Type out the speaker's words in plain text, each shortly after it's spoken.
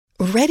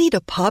Ready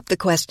to pop the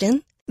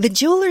question? The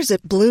jewelers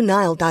at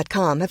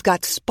BlueNile.com have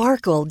got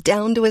sparkle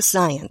down to a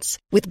science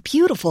with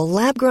beautiful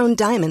lab-grown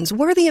diamonds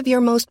worthy of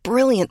your most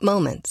brilliant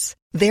moments.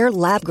 Their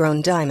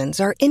lab-grown diamonds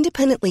are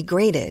independently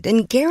graded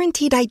and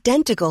guaranteed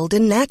identical to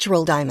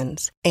natural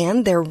diamonds,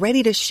 and they're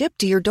ready to ship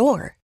to your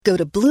door. Go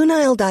to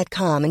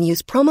BlueNile.com and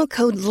use promo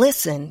code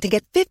LISTEN to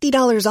get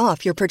 $50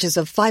 off your purchase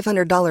of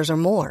 $500 or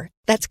more.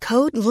 That's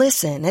code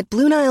LISTEN at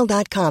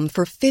BlueNile.com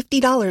for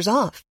 $50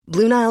 off.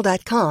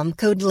 BlueNile.com,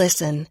 code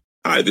LISTEN.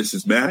 Hi, this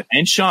is Matt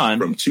and Sean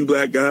from Two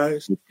Black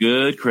Guys with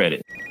Good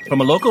Credit.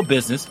 From a local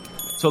business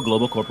to a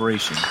global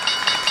corporation.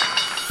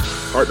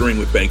 Partnering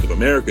with Bank of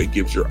America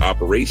gives your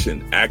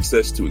operation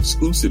access to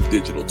exclusive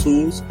digital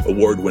tools,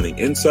 award-winning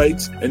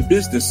insights, and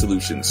business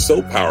solutions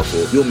so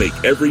powerful you'll make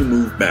every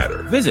move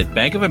matter. Visit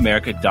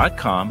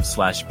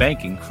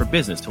bankofamerica.com/banking for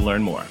business to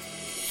learn more.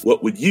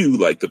 What would you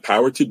like the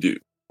power to do?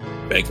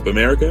 Bank of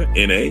America,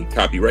 N.A.,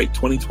 copyright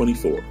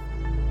 2024.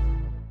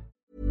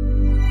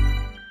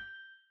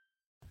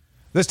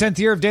 This 10th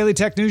year of Daily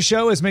Tech News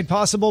Show is made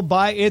possible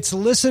by its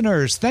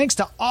listeners. Thanks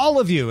to all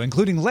of you,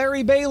 including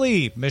Larry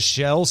Bailey,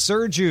 Michelle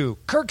Sergiu,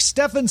 Kirk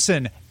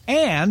Stephenson,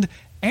 and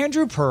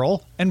Andrew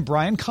Pearl and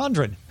Brian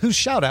Condren, whose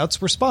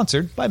shoutouts were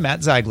sponsored by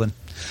Matt Zeiglin.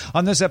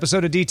 On this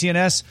episode of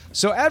DTNS,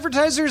 so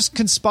advertisers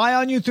can spy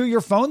on you through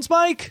your phones,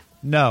 Mike?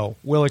 No,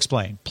 we'll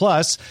explain.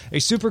 Plus, a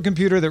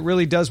supercomputer that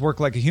really does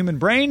work like a human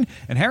brain,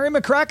 and Harry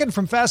McCracken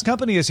from Fast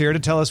Company is here to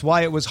tell us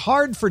why it was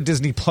hard for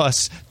Disney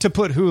Plus to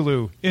put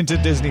Hulu into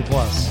Disney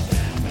Plus.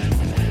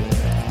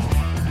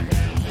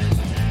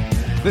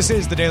 This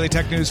is the Daily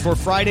Tech News for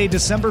Friday,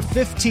 December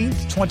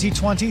 15th,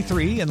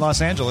 2023. In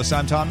Los Angeles,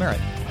 I'm Tom Merritt.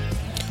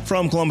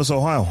 From Columbus,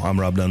 Ohio, I'm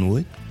Rob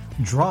Dunwoody.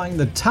 Drawing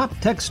the top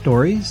tech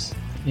stories.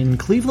 In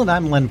Cleveland,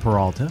 I'm Len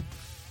Peralta.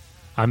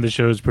 I'm the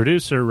show's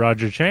producer,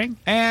 Roger Chang.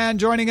 And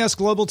joining us,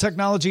 global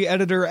technology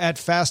editor at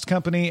Fast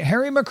Company,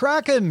 Harry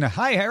McCracken.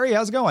 Hi, Harry.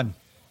 How's it going?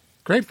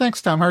 Great.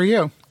 Thanks, Tom. How are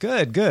you?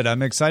 Good, good.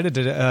 I'm excited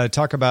to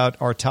talk about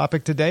our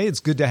topic today. It's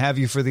good to have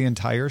you for the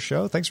entire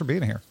show. Thanks for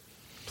being here.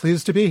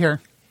 Pleased to be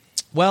here.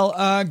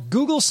 Well,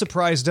 Google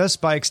surprised us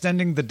by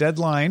extending the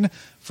deadline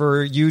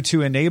for you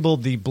to enable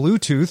the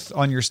Bluetooth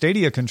on your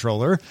Stadia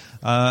controller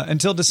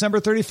until December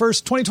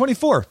 31st,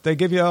 2024. They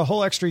give you a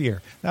whole extra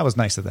year. That was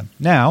nice of them.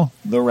 Now,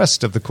 the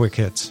rest of the quick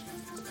hits.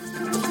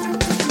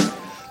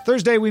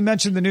 Thursday, we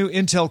mentioned the new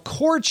Intel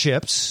Core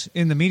chips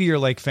in the Meteor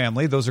Lake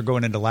family. Those are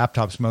going into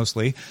laptops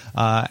mostly.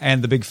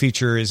 And the big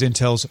feature is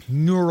Intel's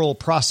Neural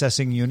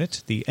Processing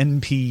Unit, the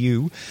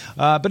NPU.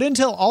 But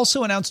Intel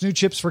also announced new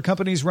chips for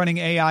companies running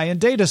AI in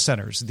data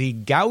centers, the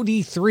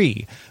Gaudi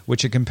 3,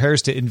 which it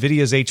compares to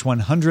NVIDIA's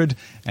H100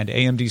 and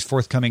AMD's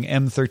forthcoming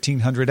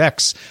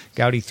M1300X.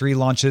 Gaudi 3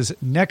 launches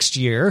next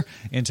year.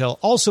 Intel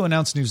also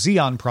announced new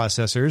Xeon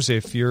processors.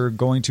 If you're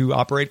going to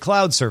operate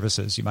cloud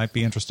services, you might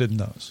be interested in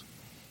those.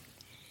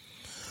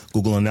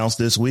 Google announced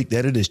this week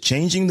that it is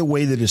changing the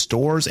way that it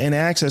stores and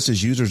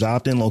accesses users'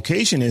 opt-in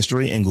location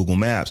history in Google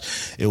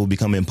Maps. It will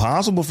become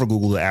impossible for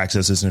Google to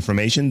access this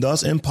information,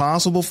 thus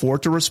impossible for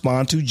it to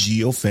respond to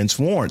geofence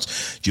warrants.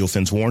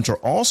 Geofence warrants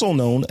are also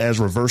known as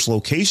reverse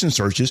location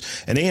searches,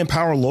 and they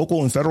empower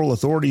local and federal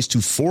authorities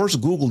to force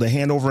Google to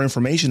hand over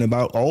information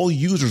about all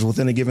users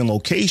within a given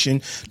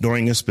location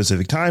during a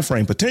specific time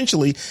frame,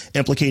 potentially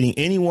implicating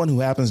anyone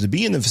who happens to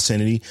be in the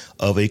vicinity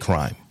of a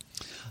crime.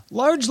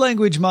 Large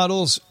language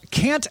models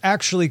can't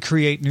actually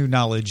create new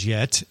knowledge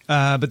yet,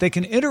 but they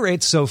can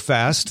iterate so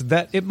fast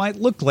that it might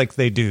look like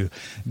they do.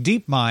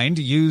 DeepMind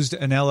used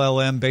an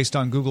LLM based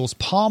on Google's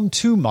Palm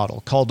 2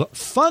 model called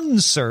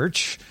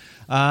FunSearch.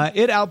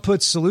 It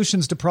outputs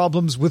solutions to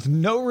problems with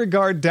no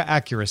regard to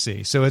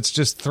accuracy, so it's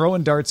just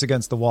throwing darts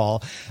against the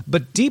wall.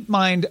 But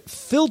DeepMind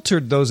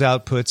filtered those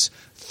outputs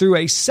through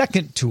a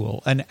second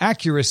tool, an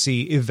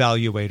accuracy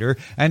evaluator,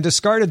 and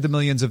discarded the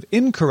millions of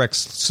incorrect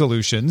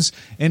solutions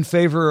in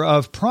favor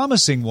of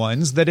promising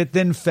ones that it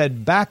then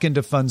fed back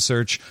into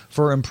FunSearch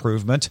for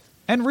improvement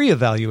and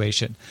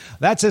reevaluation.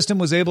 That system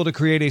was able to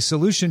create a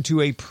solution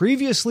to a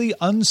previously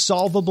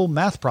unsolvable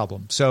math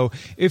problem. So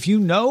if you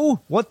know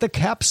what the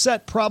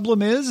CAPSET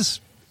problem is,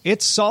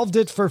 it solved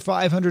it for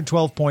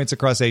 512 points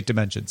across 8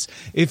 dimensions.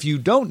 If you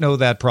don't know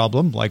that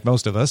problem, like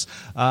most of us,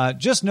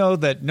 just know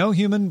that no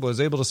human was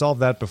able to solve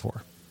that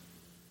before.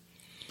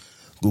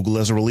 Google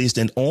has released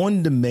an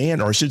on-demand,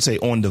 or I should say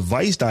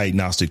on-device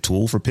diagnostic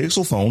tool for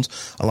Pixel phones,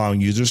 allowing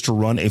users to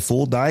run a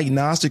full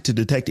diagnostic to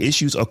detect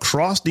issues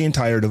across the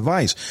entire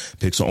device.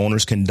 Pixel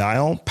owners can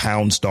dial ##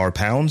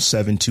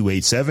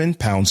 7287 ##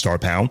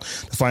 to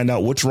find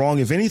out what's wrong,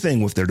 if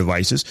anything, with their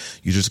devices.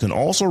 Users can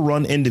also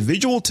run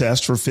individual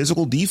tests for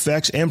physical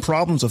defects and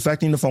problems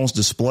affecting the phone's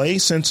display,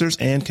 sensors,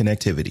 and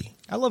connectivity.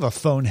 I love a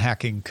phone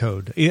hacking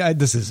code. Yeah,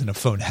 this isn't a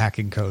phone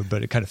hacking code,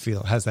 but it kind of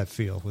has that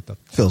feel with the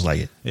feels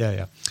like it.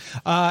 Yeah.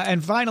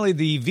 And finally,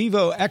 the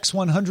Vivo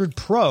X100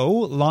 Pro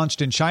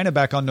launched in China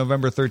back on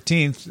November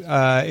 13th.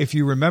 If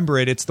you remember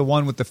it, it's the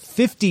one with the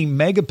 50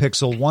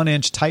 megapixel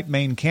 1-inch Type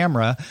Main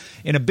camera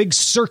in a big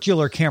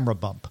circular camera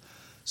bump.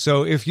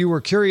 So if you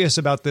were curious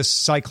about this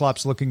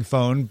Cyclops-looking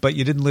phone, but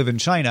you didn't live in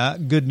China,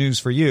 good news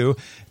for you.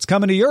 It's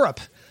coming to Europe.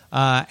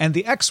 And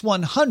the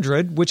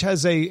X100, which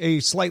has a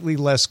slightly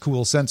less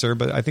cool sensor,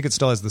 but I think it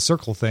still has the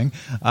circle thing,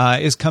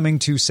 is coming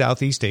to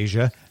Southeast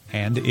Asia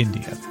and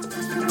India.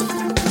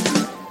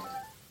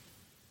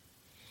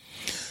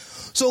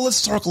 So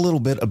let's talk a little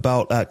bit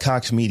about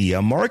Cox Media.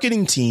 A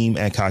marketing team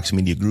at Cox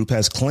Media Group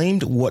has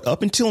claimed what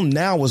up until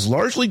now was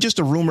largely just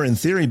a rumor and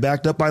theory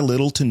backed up by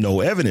little to no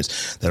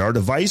evidence, that our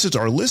devices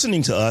are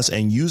listening to us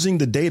and using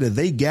the data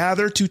they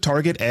gather to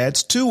target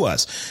ads to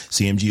us.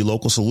 CMG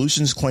Local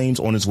Solutions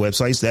claims on its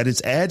websites that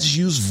its ads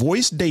use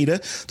voice data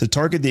to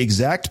target the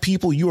exact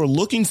people you are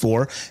looking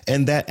for,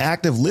 and that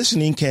active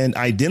listening can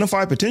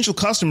identify potential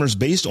customers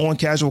based on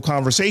casual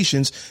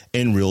conversations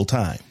in real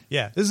time.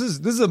 Yeah, this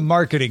is a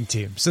marketing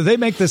team, so they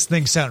make this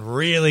thing sound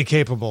really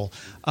capable.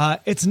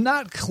 It's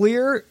not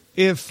clear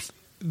if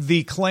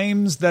the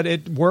claims that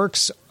it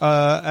works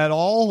at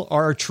all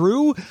are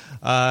true.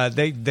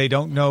 They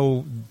don't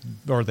know,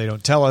 or they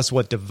don't tell us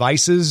what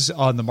devices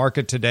on the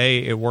market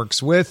today it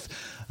works with.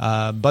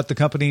 But the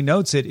company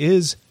notes it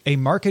is a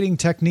marketing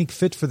technique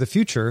fit for the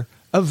future,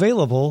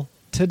 available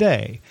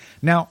today.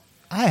 Now,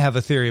 I have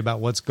a theory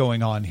about what's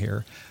going on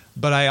here,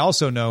 but I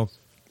also know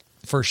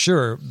for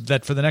sure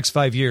that for the next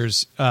 5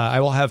 years, I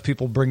will have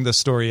people bring this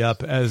story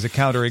up as a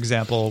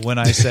counterexample when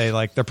I say,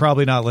 like, they're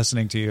probably not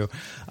listening to you.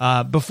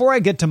 Before I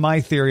get to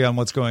my theory on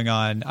what's going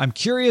on, I'm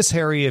curious,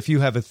 Harry, if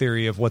you have a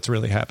theory of what's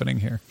really happening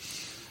here.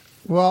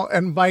 Well,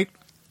 and might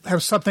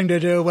have something to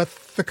do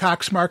with the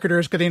Cox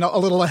marketers getting a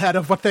little ahead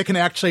of what they can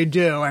actually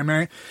do. I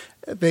mean,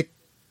 the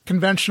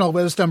conventional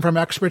wisdom from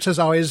experts has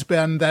always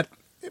been that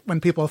when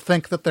people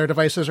think that their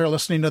devices are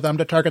listening to them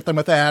to target them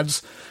with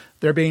ads,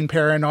 they're being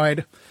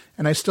paranoid.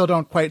 And I still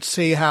don't quite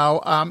see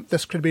how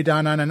this could be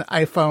done on an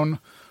iPhone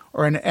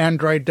or an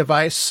Android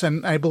device.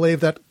 And I believe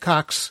that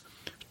Cox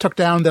took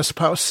down this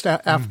post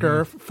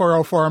after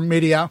 404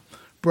 Media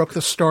broke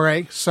the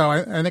story. So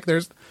I think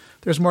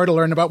there's more to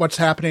learn about what's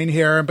happening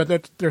here,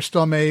 but there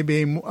still may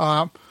be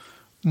more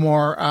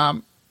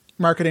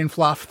marketing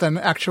fluff than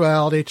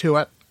actuality to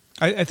it.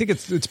 I think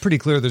it's pretty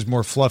clear there's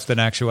more fluff than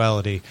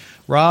actuality.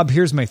 Rob,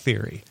 here's my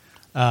theory.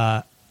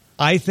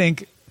 I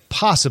think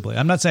possibly,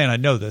 I'm not saying I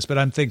know this, but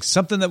I'm thinking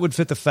something that would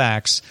fit the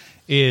facts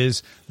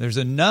is there's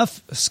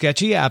enough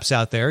sketchy apps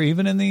out there,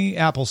 even in the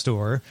Apple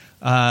Store,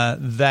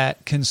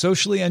 that can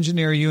socially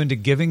engineer you into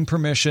giving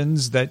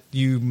permissions that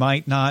you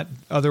might not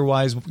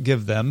otherwise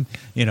give them.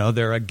 You know,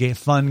 they're a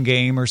fun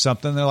game or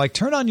something. They're like,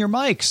 turn on your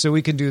mic so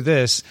we can do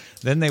this.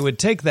 Then they would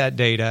take that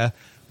data,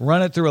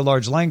 run it through a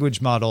large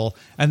language model,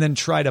 and then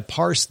try to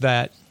parse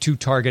that to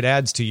target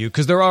ads to you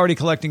because they're already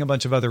collecting a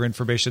bunch of other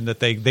information that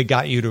they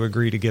got you to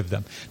agree to give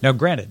them. Now,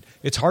 granted,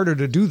 it's harder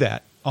to do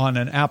that on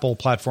an Apple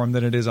platform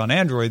than it is on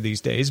Android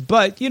these days,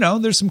 but, you know,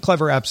 there's some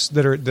clever apps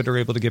that are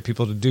able to get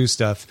people to do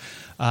stuff.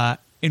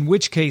 In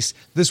which case,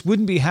 this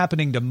wouldn't be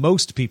happening to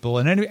most people,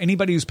 and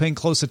anybody who's paying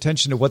close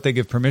attention to what they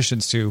give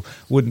permissions to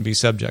wouldn't be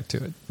subject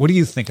to it. What do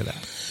you think of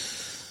that?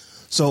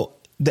 So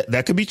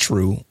that could be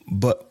true,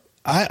 but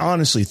I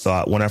honestly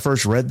thought when I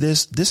first read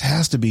this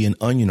has to be an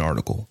Onion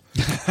article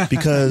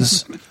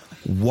because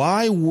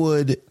why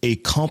would a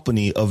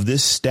company of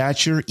this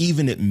stature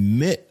even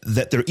admit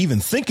that they're even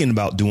thinking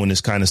about doing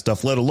this kind of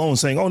stuff, let alone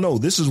saying, oh, no,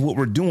 this is what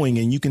we're doing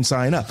and you can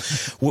sign up?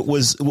 What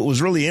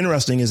was really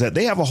interesting is that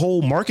they have a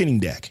whole marketing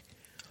deck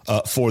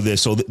for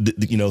this. So,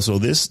 so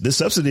this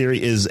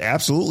subsidiary is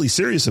absolutely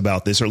serious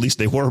about this, or at least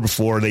they were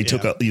before they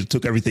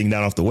took everything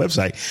down off the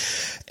website.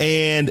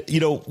 And,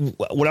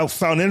 what I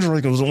found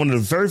interesting was one of the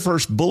very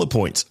first bullet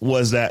points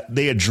was that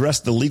they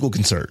addressed the legal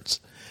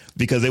concerns.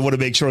 Because they want to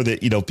make sure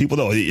that, people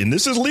know, and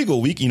this is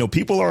legal.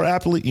 People are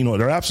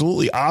they're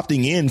absolutely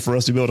opting in for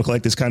us to be able to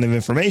collect this kind of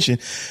information.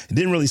 It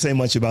didn't really say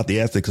much about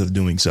the ethics of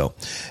doing so.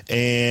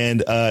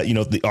 And,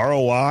 the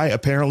ROI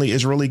apparently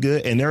is really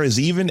good. And there is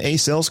even a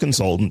sales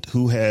consultant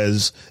who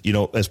has,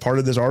 as part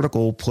of this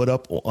article, put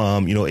up, a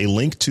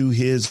link to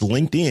his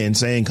LinkedIn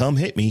saying, come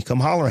hit me,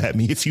 come holler at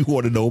me if you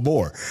want to know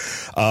more.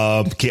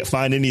 Can't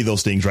find any of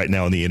those things right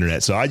now on the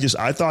internet. So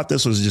I thought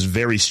this was just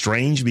very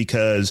strange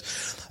because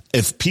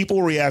if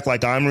people react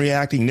like I'm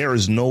reacting, there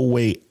is no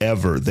way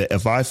ever that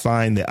if I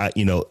find that,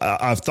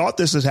 I've thought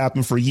this has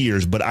happened for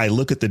years, but I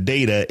look at the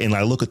data and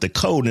I look at the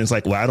code and it's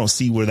like, well, I don't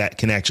see where that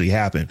can actually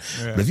happen.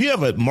 Yeah. But if you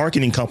have a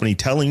marketing company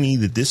telling me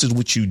that this is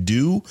what you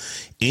do,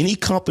 any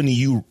company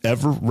you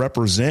ever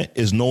represent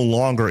is no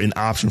longer an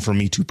option for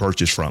me to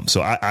purchase from.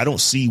 So I don't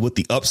see what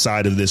the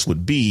upside of this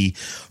would be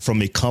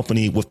from a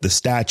company with the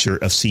stature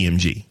of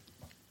CMG.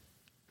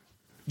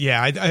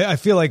 Yeah, I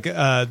feel like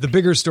the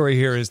bigger story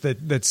here is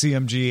that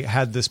CMG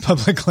had this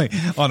publicly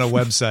on a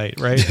website,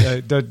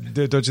 right?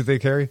 Don't you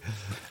think, Harry?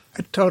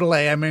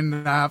 Totally. I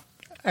mean, I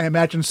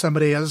imagine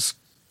somebody is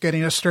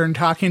getting a stern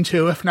talking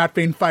to, if not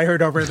being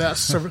fired over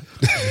this.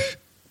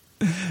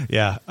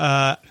 Yeah.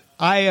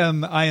 I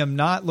am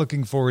not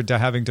looking forward to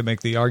having to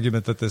make the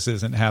argument that this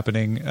isn't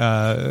happening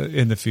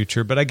in the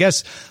future. But I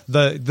guess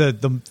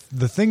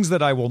the things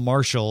that I will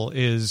marshal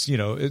is,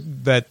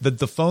 that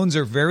the phones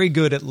are very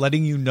good at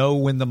letting you know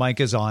when the mic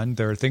is on.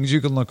 There are things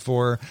you can look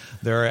for.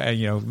 There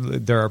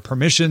are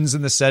permissions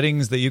in the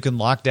settings that you can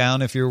lock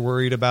down if you're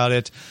worried about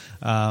it.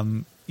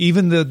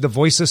 Even the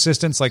voice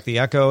assistants like the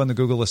Echo and the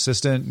Google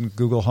Assistant and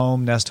Google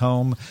Home, Nest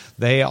Home,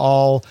 they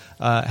all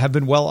have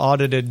been well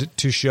audited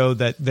to show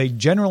that they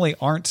generally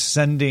aren't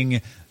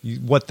sending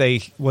what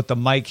the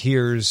mic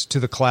hears to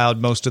the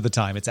cloud most of the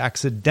time. It's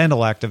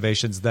accidental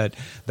activations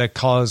that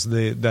cause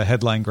the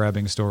headline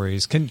grabbing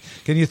stories. Can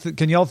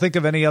y'all think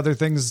of any other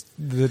things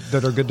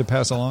that are good to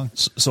pass along?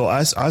 So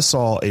I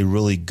saw a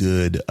really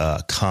good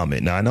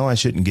comment. Now I know I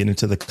shouldn't get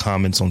into the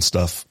comments on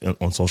stuff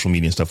on social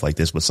media and stuff like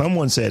this, but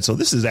someone said, so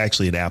this is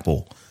actually an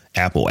Apple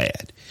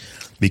ad.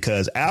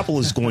 Because Apple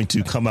is going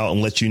to come out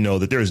and let you know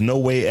that there is no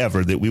way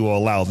ever that we will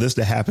allow this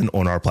to happen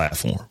on our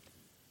platform.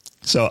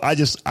 So I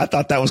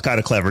thought that was kind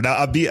of clever. Now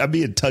I'll be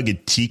a tongue in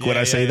cheek when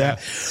I say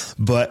that,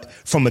 but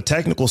from a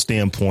technical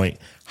standpoint,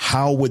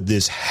 how would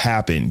this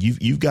happen?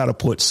 You've got to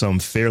put some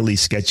fairly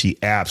sketchy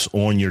apps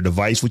on your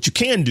device, which you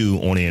can do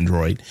on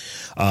Android,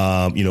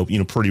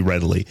 pretty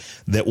readily,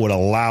 that would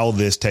allow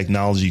this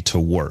technology to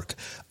work.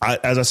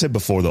 As I said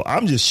before, though,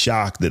 I'm just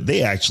shocked that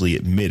they actually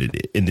admitted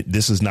it, and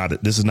this is not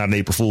an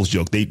April Fool's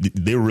joke.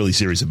 They were really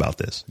serious about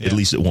this, at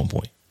least at one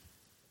point.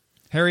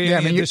 Harry,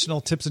 any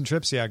additional tips and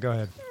trips? Yeah, go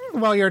ahead.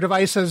 Well, your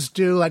devices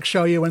do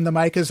show you when the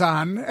mic is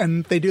on,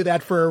 and they do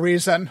that for a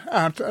reason.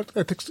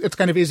 It's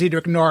kind of easy to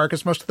ignore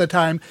because most of the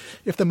time,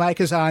 if the mic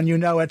is on,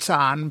 it's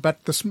on.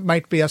 But this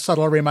might be a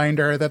subtle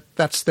reminder that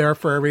that's there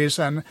for a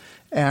reason.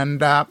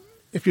 And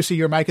if you see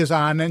your mic is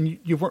on and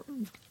you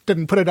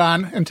didn't put it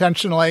on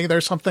intentionally,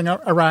 there's something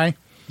awry.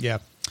 Yeah.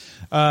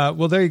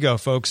 Well, there you go,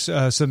 folks.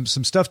 Some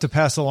stuff to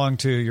pass along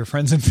to your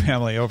friends and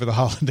family over the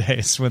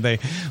holidays when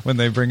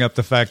they bring up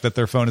the fact that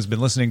their phone has been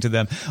listening to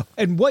them.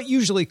 And what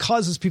usually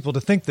causes people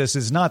to think this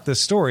is not this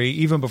story.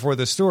 Even before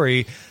this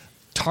story,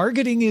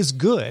 targeting is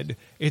good.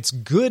 It's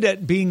good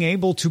at being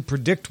able to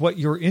predict what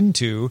you're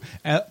into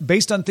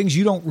based on things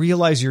you don't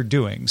realize you're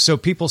doing. So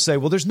people say,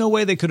 well, there's no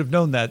way they could have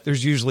known that.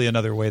 There's usually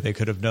another way they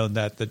could have known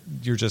that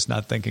you're just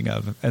not thinking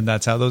of. And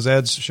that's how those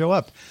ads show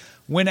up.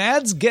 When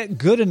ads get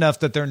good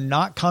enough that they're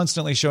not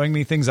constantly showing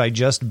me things I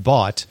just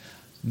bought,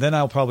 then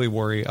I'll probably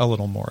worry a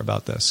little more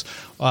about this.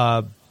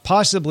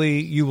 Possibly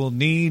you will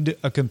need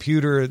a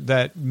computer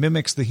that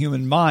mimics the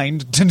human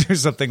mind to do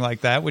something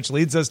like that, which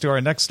leads us to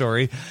our next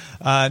story.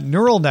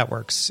 Neural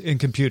networks in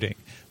computing.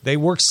 They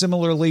work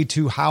similarly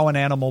to how an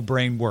animal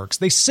brain works.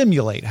 They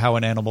simulate how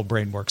an animal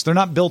brain works. They're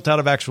not built out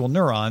of actual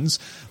neurons,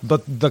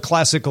 but the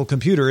classical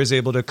computer is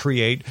able to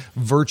create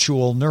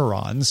virtual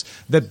neurons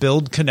that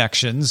build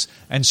connections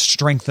and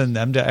strengthen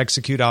them to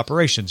execute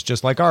operations,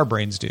 just like our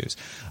brains do.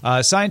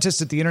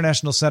 Scientists at the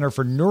International Centre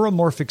for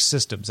Neuromorphic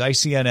Systems,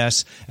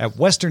 ICNS, at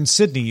Western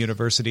Sydney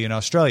University in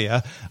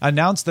Australia,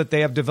 announced that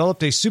they have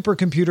developed a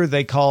supercomputer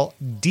they call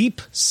Deep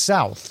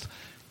South,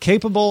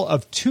 capable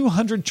of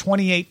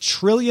 228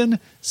 trillion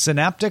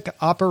synaptic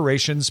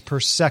operations per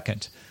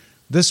second.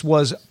 This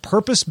was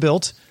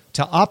purpose-built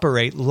to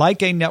operate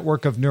like a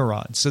network of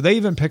neurons. So they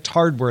even picked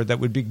hardware that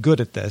would be good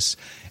at this.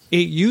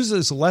 It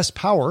uses less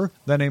power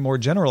than a more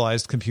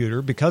generalized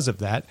computer because of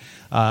that.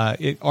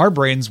 Our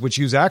brains, which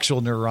use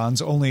actual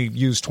neurons, only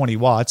use 20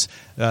 watts.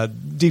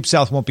 Deep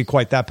South won't be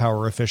quite that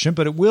power efficient,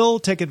 but it will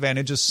take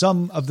advantage of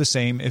some of the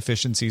same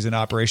efficiencies and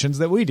operations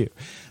that we do.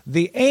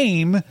 The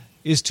aim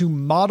is to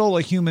model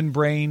a human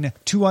brain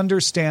to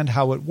understand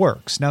how it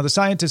works. Now, the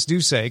scientists do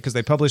say, because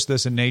they published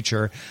this in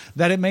Nature,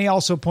 that it may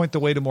also point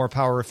the way to more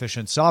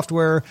power-efficient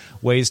software,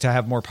 ways to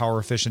have more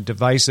power-efficient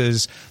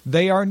devices.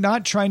 They are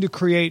not trying to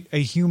create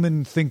a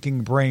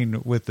human-thinking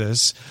brain with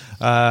this.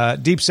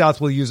 Deep South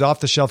will use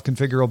off-the-shelf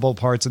configurable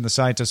parts, and the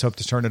scientists hope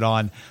to turn it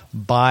on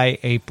by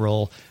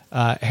April.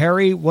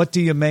 Harry, what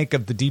do you make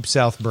of the Deep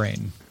South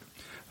brain?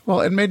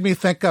 Well, it made me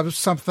think of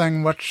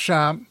something which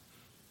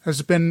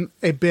has been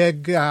a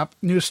big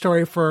news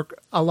story for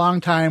a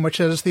long time, which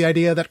is the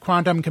idea that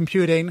quantum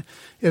computing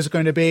is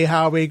going to be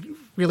how we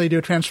really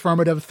do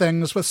transformative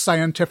things with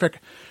scientific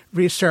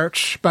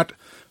research. But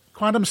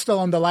quantum's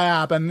still in the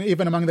lab, and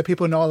even among the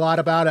people who know a lot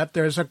about it,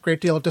 there's a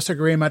great deal of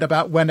disagreement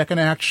about when it can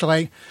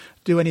actually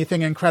do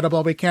anything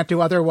incredible we can't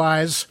do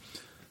otherwise.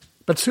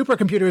 But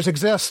supercomputers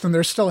exist, and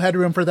there's still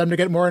headroom for them to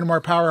get more and more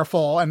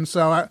powerful. And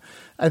so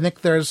I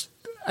think there's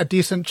a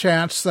decent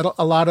chance that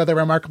a lot of the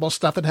remarkable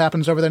stuff that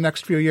happens over the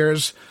next few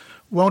years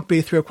won't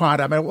be through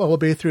quantum. It will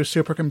be through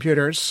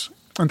supercomputers.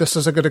 And this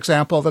is a good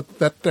example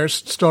that there's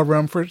still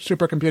room for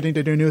supercomputing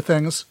to do new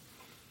things.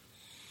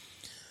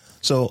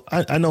 So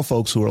I know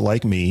folks who are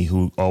like me,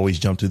 who always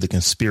jump to the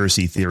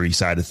conspiracy theory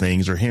side of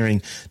things, or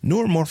hearing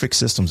neuromorphic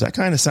systems. That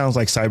kind of sounds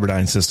like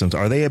Cyberdyne Systems.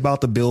 Are they about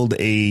to build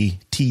a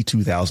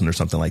T-2000 or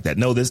something like that?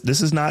 No,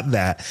 this is not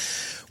that.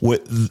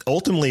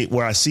 Ultimately,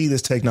 where I see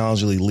this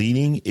technology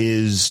leading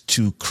is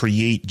to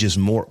create just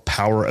more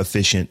power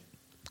efficient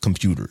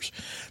computers,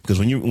 because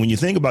when you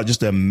think about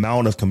just the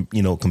amount of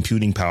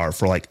computing power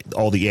for like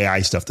all the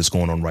AI stuff that's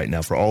going on right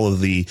now, for all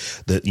of the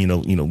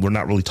we're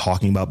not really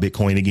talking about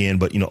Bitcoin again,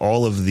 but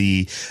all of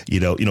the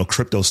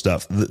crypto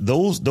stuff,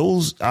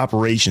 those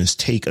operations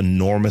take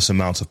enormous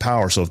amounts of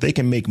power. So if they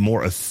can make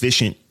more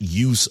efficient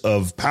use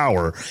of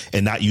power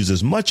and not use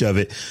as much of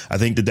it, I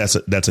think that's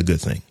a good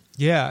thing.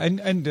 Yeah,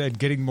 and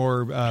getting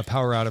more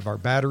power out of our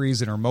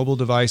batteries and our mobile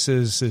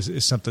devices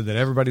is something that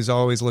everybody's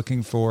always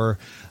looking for.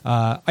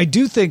 I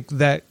do think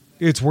that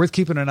it's worth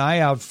keeping an eye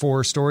out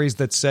for stories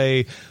that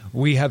say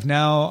we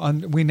now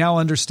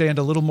understand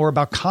a little more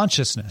about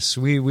consciousness.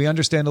 We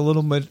understand a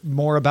little bit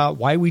more about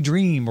why we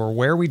dream or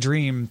where we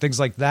dream. Things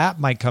like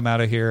that might come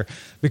out of here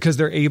because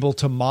they're able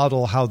to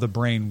model how the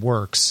brain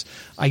works.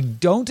 I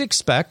don't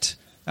expect.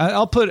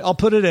 I'll put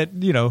it at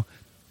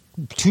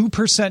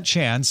 2%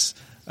 chance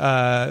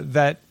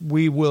that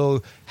we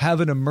will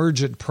have an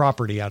emergent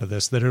property out of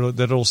this, that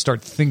it'll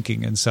start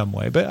thinking in some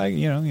way. But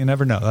you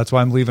never know. That's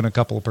why I'm leaving a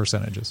couple of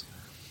percentages.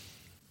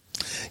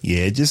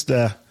 Yeah, just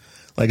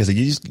like I said,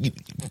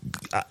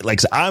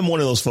 I'm one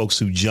of those folks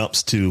who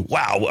jumps to,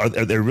 wow, are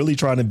they really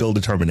trying to build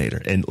a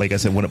Terminator? And like I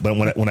said,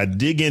 when I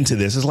dig into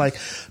this, it's like,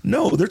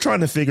 no, they're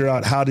trying to figure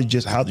out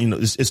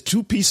it's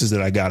two pieces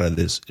that I got out of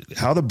this,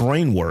 how the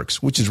brain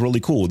works, which is really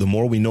cool. The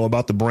more we know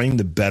about the brain,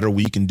 the better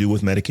we can do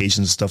with medications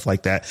and stuff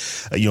like that,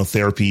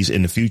 therapies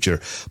in the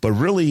future. But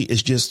really,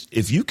 it's just,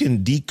 if you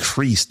can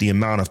decrease the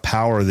amount of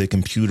power that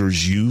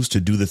computers use to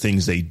do the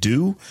things they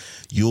do,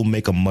 you'll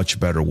make a much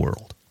better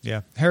world.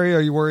 Yeah. Harry,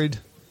 are you worried?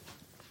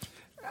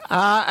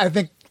 I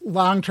think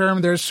long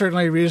term, there's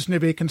certainly reason to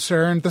be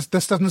concerned. This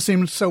doesn't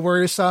seem so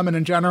worrisome. And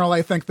in general,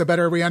 I think the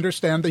better we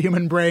understand the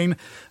human brain,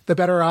 the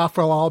better off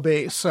we'll all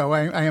be. So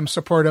I am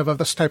supportive of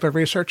this type of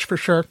research for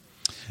sure.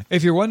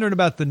 If you're wondering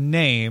about the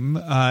name,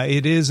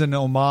 it is an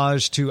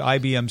homage to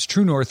IBM's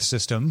True North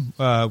system,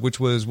 which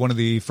was one of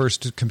the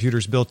first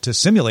computers built to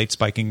simulate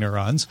spiking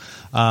neurons.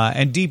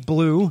 And Deep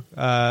Blue,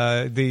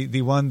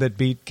 the one that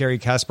beat Garry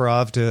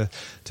Kasparov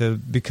to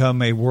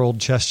become a world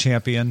chess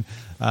champion.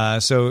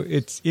 So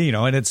it's,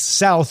 and it's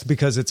South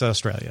because it's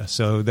Australia.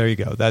 So there you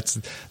go.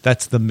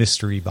 That's the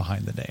mystery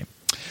behind the name.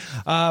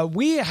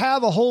 We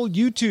have a whole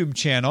YouTube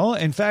channel.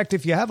 In fact,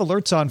 if you have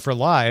alerts on for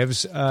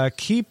lives,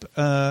 keep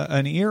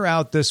an ear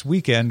out this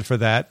weekend for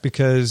that,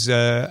 because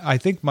I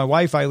think my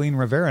wife, Eileen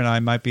Rivera, and I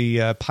might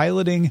be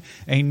piloting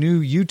a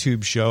new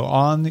YouTube show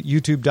on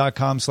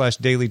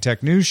youtube.com/Daily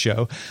Tech News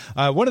Show.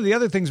 One of the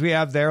other things we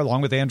have there,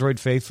 along with Android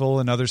Faithful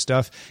and other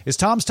stuff, is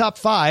Tom's Top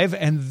 5.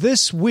 And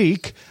this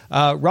week,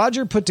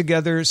 Roger put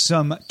together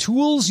some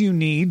tools you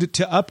need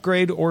to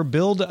upgrade or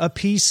build a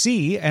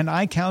PC, and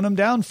I count them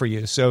down for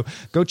you. So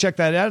go check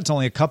that out. It's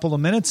only a couple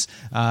of minutes,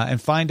 and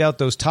find out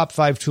those top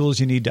 5 tools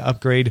you need to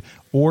upgrade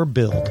or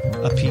build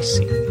a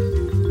PC.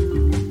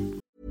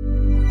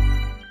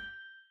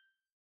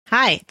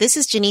 Hi, this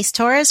is Janice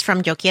Torres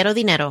from Yo Quiero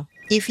Dinero.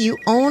 If you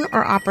own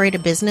or operate a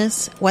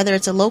business, whether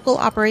it's a local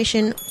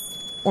operation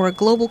or a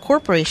global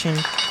corporation,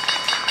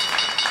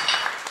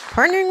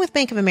 partnering with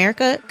Bank of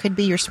America could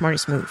be your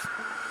smartest move.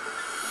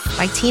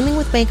 By teaming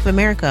with Bank of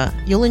America,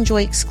 you'll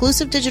enjoy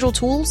exclusive digital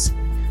tools,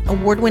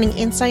 award-winning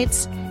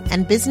insights,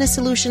 and business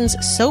solutions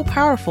so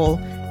powerful,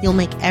 you'll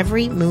make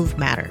every move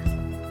matter.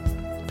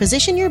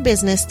 Position your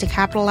business to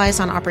capitalize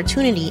on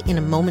opportunity in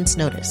a moment's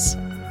notice.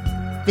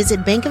 Visit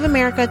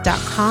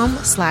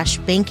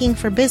bankofamerica.com/banking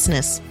for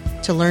business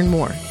to learn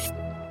more.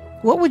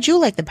 What would you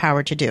like the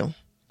power to do?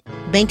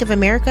 Bank of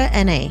America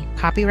N.A.,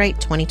 copyright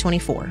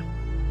 2024.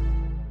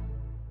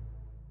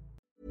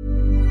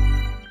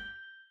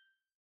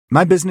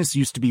 My business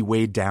used to be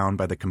weighed down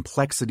by the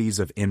complexities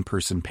of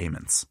in-person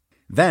payments.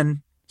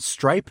 Then,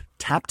 Stripe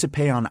Tap to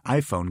Pay on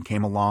iPhone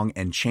came along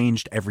and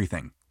changed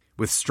everything.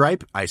 With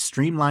Stripe, I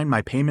streamlined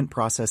my payment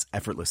process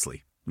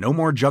effortlessly. No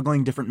more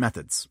juggling different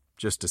methods.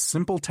 Just a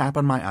simple tap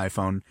on my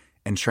iPhone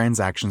and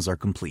transactions are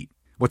complete.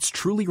 What's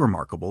truly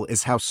remarkable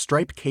is how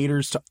Stripe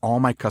caters to all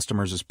my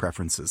customers'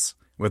 preferences.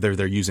 Whether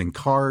they're using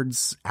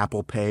cards,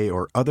 Apple Pay,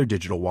 or other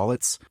digital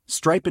wallets,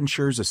 Stripe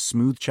ensures a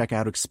smooth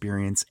checkout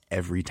experience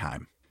every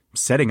time.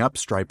 Setting up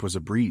Stripe was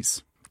a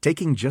breeze,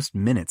 taking just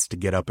minutes to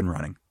get up and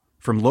running.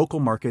 From local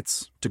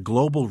markets to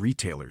global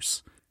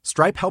retailers,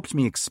 Stripe helped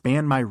me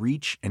expand my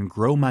reach and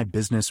grow my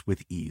business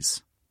with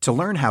ease. To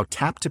learn how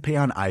Tap to Pay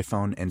on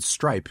iPhone and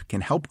Stripe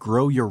can help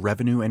grow your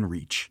revenue and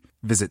reach,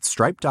 visit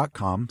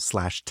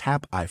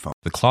stripe.com/tapiphone.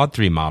 The Claude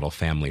 3 model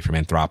family from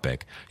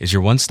Anthropic is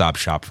your one-stop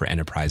shop for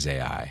enterprise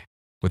AI.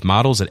 With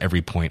models at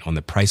every point on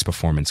the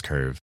price-performance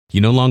curve,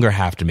 you no longer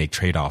have to make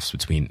trade-offs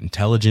between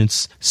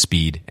intelligence,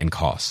 speed, and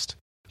cost.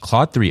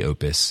 Claude 3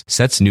 Opus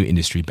sets new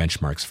industry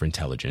benchmarks for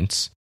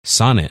intelligence.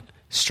 Sonnet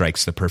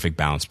strikes the perfect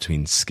balance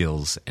between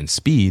skills and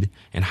speed,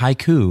 and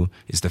Haiku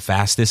is the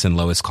fastest and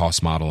lowest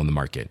cost model in the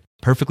market,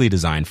 perfectly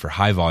designed for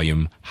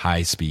high-volume,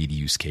 high-speed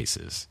use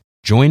cases.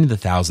 Join the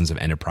thousands of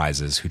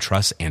enterprises who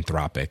trust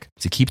Anthropic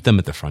to keep them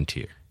at the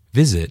frontier.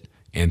 Visit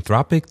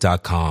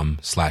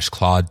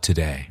anthropic.com/Claude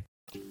today.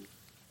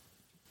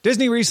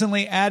 Disney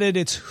recently added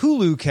its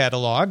Hulu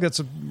catalog,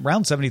 that's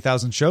around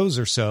 70,000 shows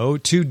or so,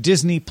 to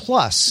Disney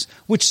Plus,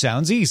 which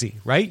sounds easy,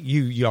 right?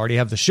 You already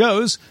have the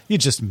shows, you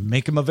just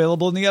make them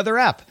available in the other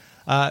app.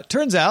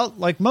 Turns out,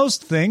 like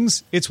most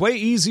things, it's way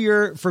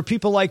easier for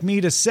people like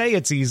me to say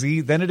it's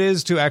easy than it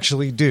is to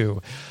actually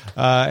do.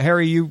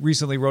 Harry, you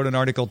recently wrote an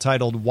article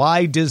titled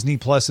 "Why Disney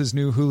Plus's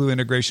New Hulu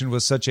Integration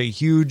Was Such a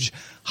Huge,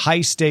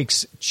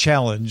 High-Stakes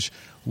Challenge."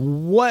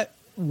 What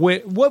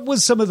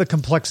was some of the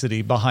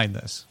complexity behind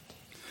this?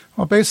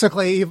 Well,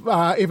 basically,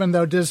 even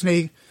though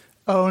Disney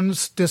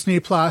owns Disney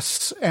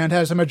Plus and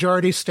has a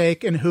majority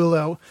stake in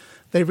Hulu,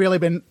 they've really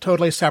been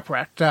totally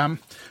separate. Hulu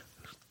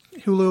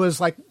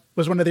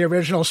was one of the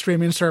original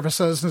streaming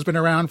services and has been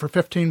around for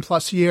 15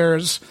 plus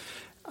years.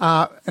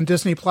 And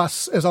Disney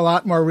Plus is a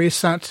lot more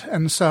recent.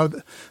 And so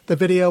the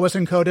video was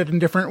encoded in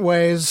different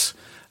ways.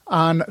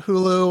 On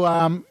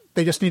Hulu,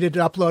 they just needed to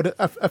upload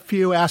a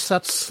few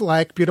assets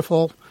like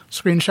beautiful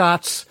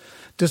screenshots.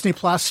 Disney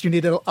Plus, you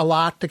needed a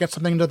lot to get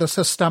something into the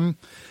system.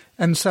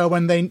 And so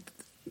when they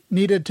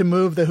needed to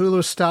move the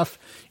Hulu stuff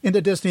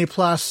into Disney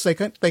Plus, they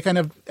kind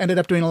of ended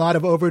up doing a lot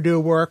of overdue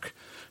work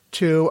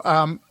to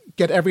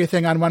get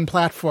everything on one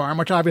platform,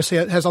 which obviously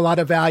has a lot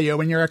of value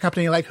when you're a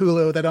company like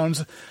Hulu that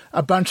owns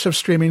a bunch of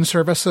streaming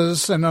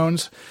services and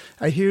owns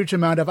a huge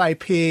amount of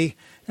IP.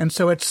 And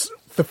so it's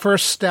the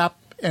first step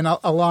in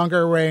a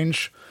longer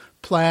range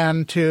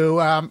plan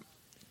to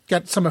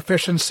get some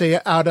efficiency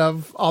out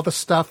of all the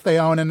stuff they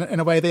own in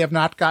a way they have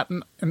not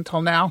gotten until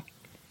now.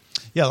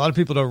 Yeah, a lot of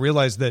people don't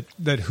realize that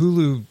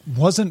Hulu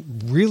wasn't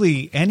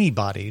really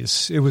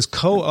anybody's. It was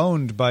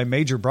co-owned by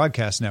major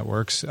broadcast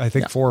networks, I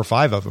think 4 or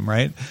 5 of them,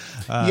 right?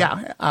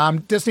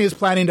 Disney is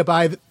planning to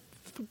buy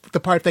the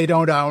part they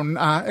don't own.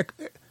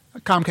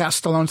 Comcast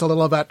still owns a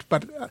little bit,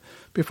 but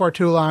before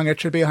too long, it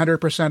should be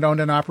 100%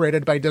 owned and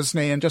operated by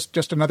Disney and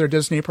just another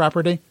Disney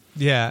property.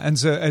 Yeah, and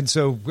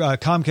so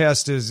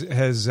Comcast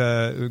has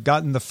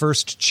gotten the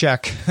first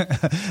check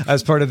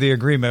as part of the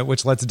agreement,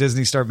 which lets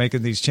Disney start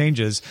making these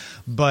changes.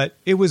 But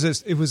it was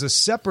a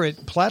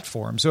separate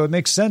platform, so it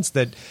makes sense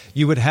that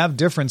you would have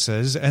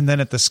differences. And then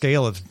at the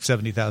scale of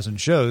 70,000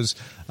 shows,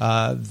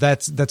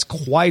 that's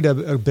quite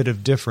a bit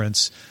of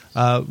difference.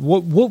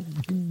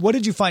 What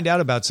did you find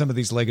out about some of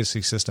these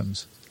legacy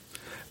systems?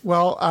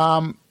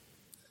 Well,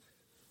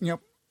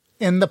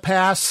 in the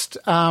past,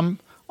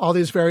 all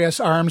these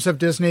various arms of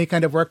Disney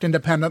kind of worked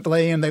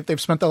independently, and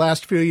they've spent the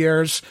last few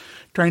years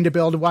trying to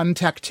build one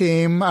tech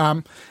team.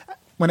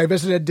 When I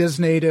visited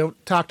Disney to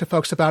talk to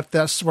folks about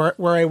this, where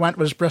I went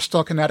was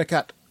Bristol,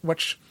 Connecticut,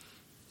 which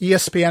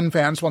ESPN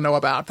fans will know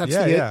about. That's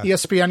the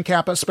ESPN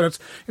campus, but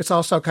it's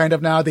also kind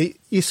of now the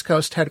East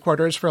Coast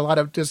headquarters for a lot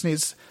of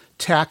Disney's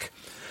tech.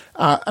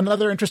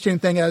 Another interesting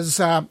thing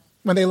is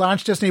when they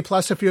launched Disney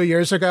Plus a few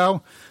years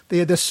ago, they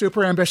had this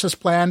super ambitious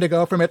plan to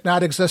go from it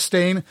not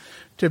existing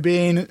to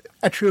being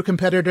a true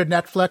competitor to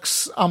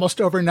Netflix almost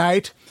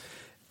overnight.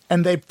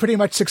 And they pretty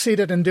much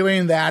succeeded in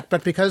doing that.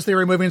 But because they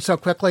were moving so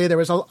quickly, there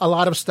was a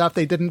lot of stuff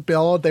they didn't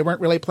build. They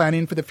weren't really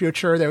planning for the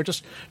future. They were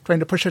just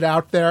trying to push it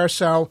out there.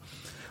 So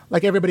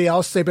like everybody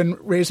else, they've been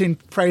raising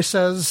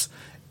prices.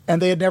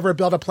 And they had never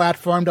built a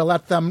platform to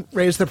let them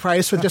raise the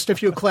price with just a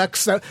few clicks.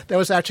 So that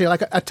was actually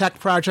like a tech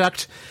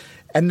project.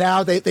 And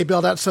now they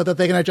build out so that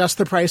they can adjust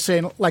the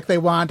pricing like they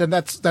want. And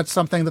that's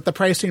something that the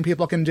pricing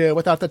people can do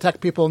without the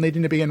tech people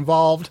needing to be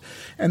involved.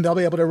 And they'll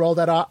be able to roll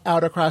that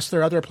out across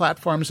their other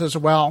platforms as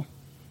well.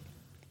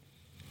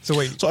 So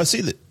I see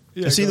that.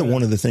 I see that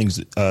one of the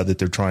things that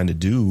they're trying to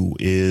do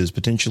is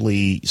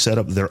potentially set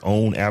up their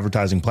own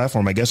advertising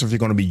platform. I guess if you're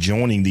going to be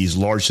joining these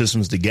large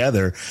systems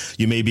together,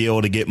 you may be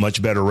able to get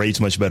much better rates,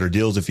 much better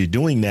deals if you're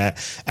doing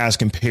that as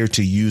compared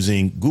to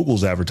using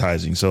Google's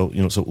advertising. So,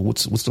 so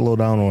what's the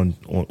lowdown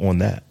on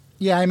that?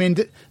 Yeah, I mean,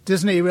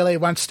 Disney really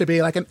wants to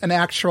be like an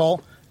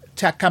actual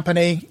tech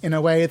company in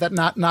a way that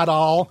not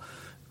all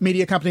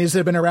media companies that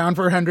have been around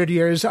for 100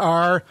 years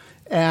are.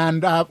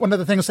 And one of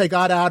the things they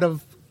got out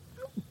of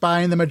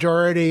buying the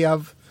majority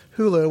of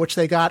Hulu, which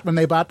they got when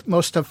they bought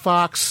most of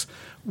Fox,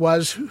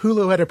 was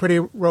Hulu had a pretty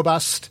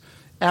robust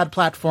ad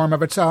platform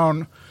of its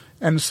own.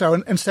 And so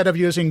instead of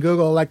using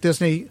Google like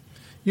Disney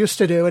used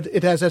to do,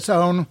 it has its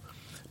own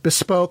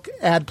bespoke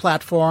ad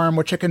platform,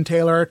 which it can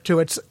tailor to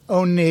its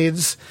own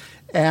needs.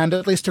 And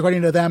at least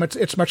according to them,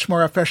 it's much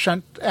more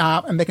efficient,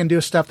 and they can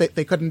do stuff that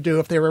they couldn't do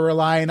if they were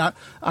relying on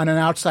an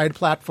outside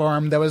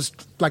platform that was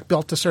like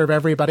built to serve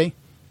everybody.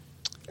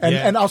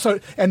 And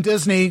also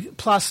Disney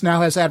Plus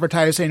now has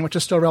advertising, which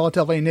is still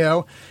relatively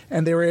new,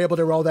 and they were able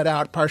to roll that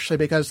out partially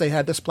because they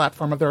had this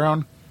platform of their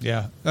own.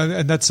 Yeah,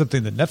 and that's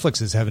something that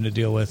Netflix is having to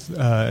deal with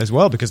as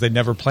well because they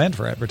never planned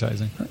for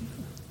advertising.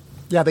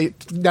 Yeah,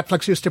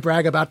 Netflix used to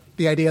brag about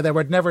the idea there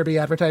would never be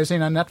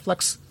advertising on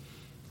Netflix.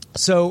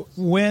 So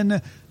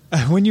when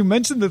you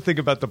mentioned the thing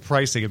about the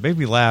pricing, it made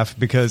me laugh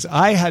because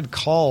I had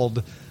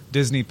called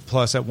Disney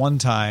Plus at one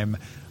time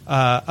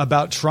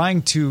about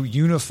trying to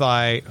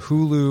unify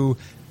Hulu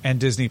and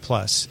Disney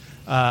Plus.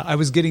 I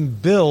was getting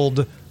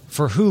billed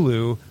for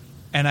Hulu,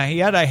 and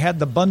I had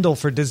the bundle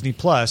for Disney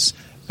Plus.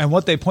 And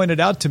what they pointed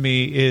out to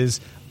me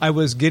is I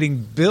was getting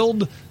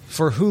billed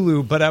for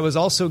Hulu, but I was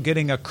also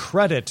getting a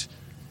credit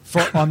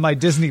on my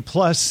Disney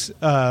Plus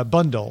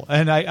bundle,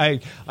 and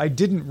I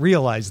didn't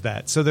realize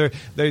that. So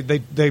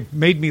they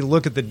made me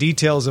look at the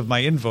details of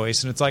my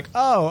invoice, and it's like,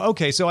 oh,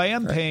 okay, so I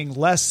am paying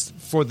less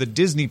for the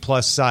Disney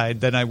Plus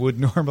side than I would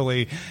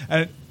normally,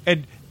 and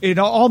it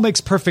all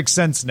makes perfect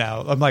sense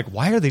now. I'm like,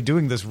 why are they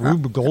doing this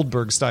Rube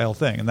Goldberg style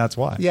thing? And that's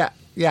why. Yeah.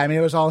 I mean,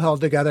 it was all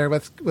held together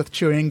with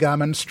chewing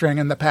gum and string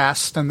in the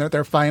past, and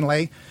they're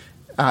finally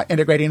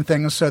integrating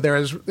things so there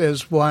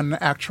is one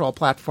actual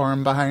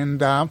platform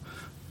behind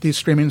these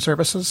streaming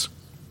services.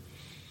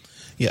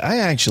 Yeah, I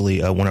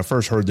actually, when I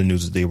first heard the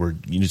news that they were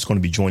just going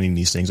to be joining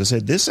these things, I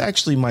said, this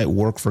actually might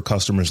work for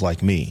customers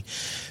like me,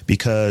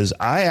 because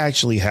I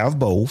actually have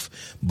both,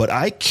 but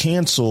I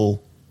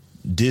cancel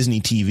Disney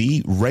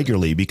TV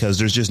regularly because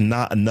there's just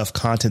not enough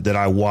content that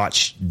I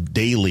watch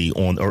daily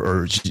on,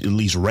 or at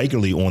least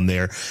regularly on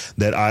there,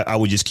 that I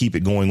would just keep it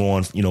going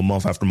on,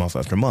 month after month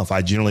after month.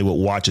 I generally would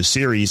watch a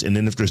series, and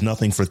then if there's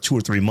nothing for 2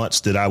 or 3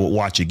 months that I would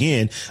watch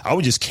again, I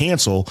would just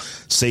cancel,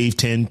 save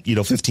 $10,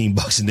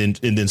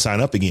 $15 and then sign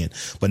up again.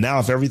 But now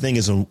if everything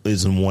is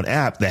in one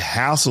app, the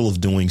hassle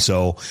of doing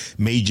so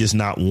may just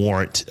not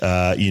warrant,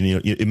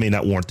 it may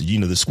not warrant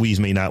the squeeze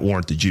may not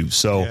warrant the juice.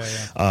 So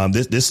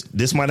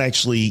this might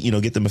actually,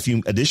 get them a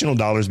few additional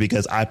dollars,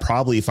 because I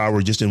probably, if I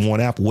were just in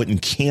one app,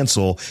 wouldn't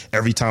cancel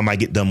every time I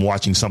get done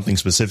watching something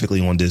specifically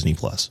on Disney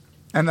Plus.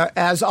 And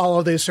as all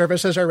of these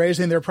services are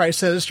raising their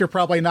prices, you're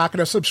probably not going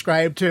to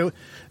subscribe to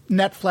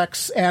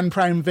Netflix and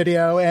Prime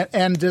Video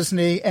and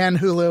Disney and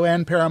Hulu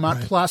and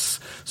Paramount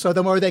Plus. So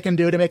the more they can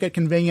do to make it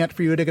convenient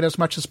for you to get as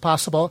much as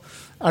possible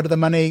out of the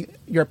money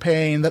you're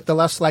paying, the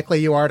less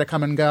likely you are to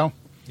come and go.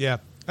 Yeah.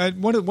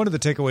 One of the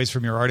takeaways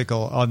from your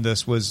article on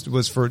this was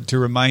to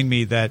remind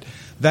me that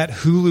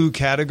Hulu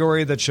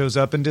category that shows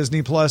up in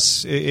Disney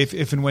Plus,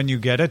 if and when you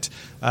get it,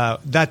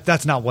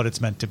 that's not what it's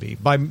meant to be.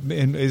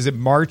 Is it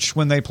March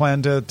when they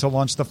plan to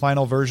launch the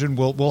final version?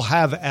 We'll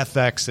have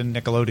FX and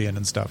Nickelodeon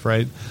and stuff,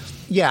 right?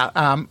 Yeah,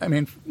 I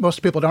mean,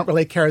 most people don't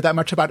really care that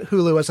much about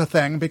Hulu as a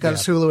thing,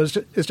 because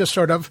Hulu is just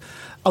sort of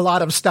a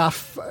lot of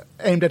stuff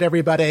aimed at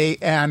everybody,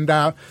 and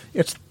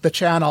it's the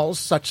channels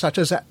such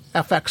as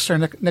FX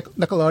or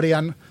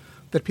Nickelodeon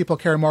that people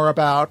care more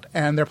about,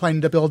 and they're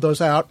planning to build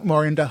those out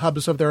more into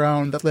hubs of their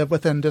own that live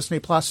within Disney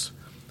Plus.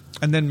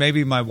 And then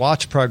maybe my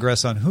watch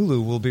progress on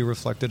Hulu will be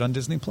reflected on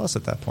Disney Plus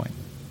at that point.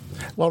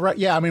 Well, right,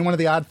 yeah, I mean, one of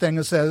the odd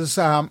things is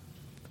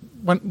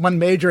one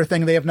major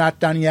thing they have not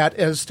done yet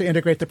is to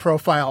integrate the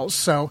profiles.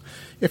 So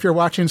if you're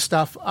watching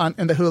stuff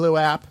in the Hulu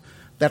app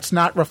that's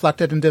not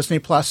reflected in Disney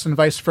Plus and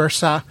vice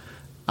versa,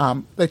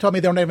 they told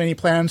me they don't have any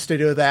plans to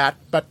do that.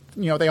 But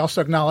they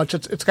also acknowledge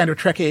it's kind of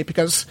tricky,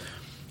 because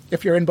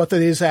if you're in both of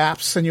these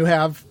apps and you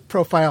have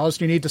profiles,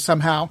 you need to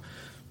somehow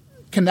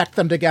connect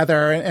them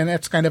together, and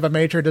it's kind of a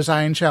major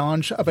design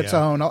challenge of its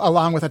own,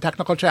 along with a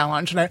technical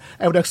challenge. And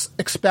I would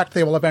expect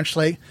they will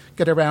eventually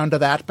get around to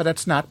that, but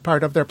it's not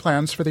part of their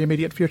plans for the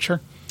immediate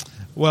future.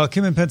 Well,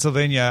 Kim in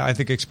Pennsylvania, I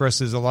think,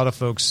 expresses a lot of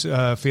folks'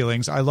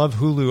 feelings. I love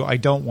Hulu. I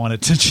don't want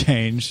it to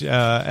change.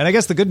 And I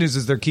guess the good news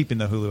is they're keeping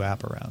the Hulu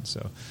app around.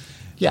 So,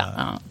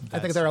 I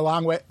think they're a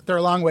long way. They're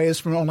a long ways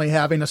from only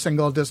having a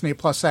single Disney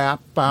Plus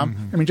app. I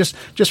mean,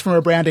 just from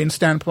a branding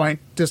standpoint,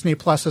 Disney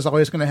Plus is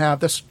always going to have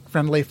this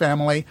friendly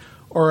family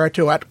aura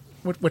to it,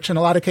 which in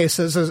a lot of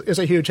cases is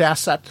a huge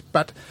asset.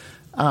 But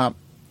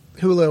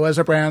Hulu, as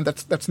a brand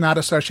that's not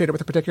associated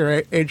with a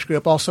particular age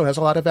group, also has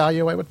a lot of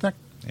value, I would think.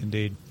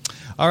 Indeed.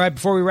 All right,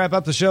 before we wrap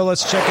up the show,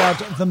 let's check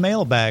out the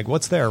mailbag.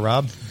 What's there,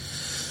 Rob?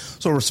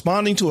 So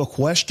responding to a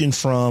question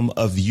from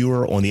a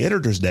viewer on the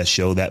Editor's Desk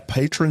show that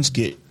patrons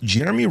get,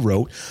 Jeremy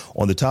wrote,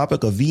 on the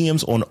topic of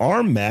VMs on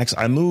ARM Macs,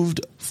 I moved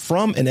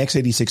from an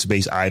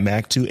x86-based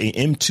iMac to a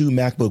M2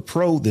 MacBook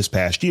Pro this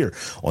past year.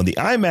 On the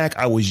iMac,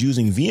 I was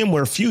using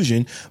VMware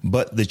Fusion,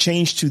 but the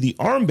change to the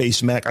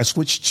ARM-based Mac, I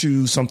switched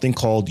to something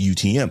called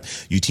UTM.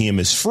 UTM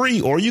is free,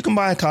 or you can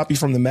buy a copy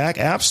from the Mac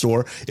App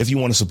Store if you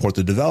want to support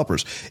the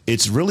developers.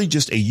 It's really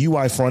just a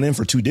UI front end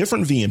for two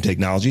different VM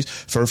technologies.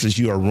 First, if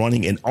you are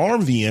running an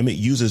ARM VM, it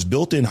uses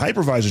built-in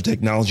hypervisor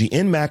technology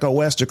in Mac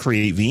OS to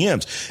create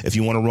VMs. If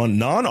you want to run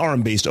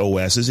non-ARM-based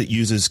OSs, it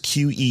uses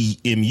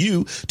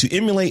QEMU to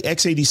emulate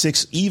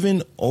x86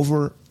 even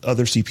over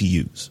other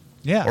CPUs.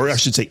 Yeah, or I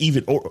should say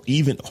even other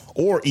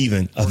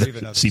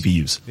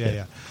CPUs.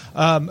 Yeah.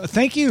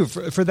 Thank you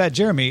for that,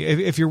 Jeremy.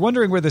 If you're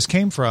wondering where this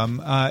came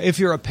from, if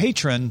you're a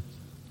patron,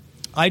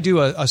 I do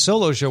a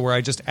solo show where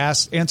I just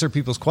answer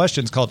people's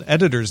questions called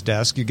Editor's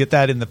Desk. You get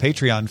that in the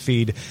Patreon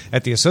feed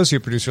at the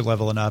associate producer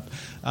level and up.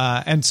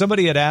 And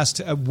somebody had asked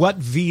what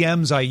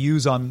VMs I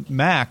use on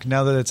Mac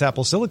now that it's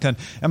Apple Silicon.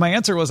 And my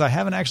answer was I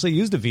haven't actually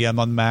used a VM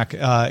on Mac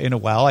in a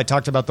while. I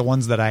talked about the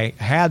ones that I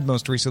had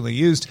most recently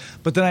used.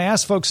 But then I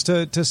asked folks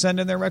to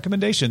send in their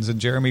recommendations. And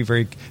Jeremy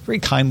very, very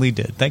kindly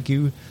did. Thank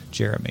you,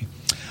 Jeremy.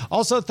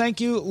 Also, thank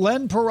you,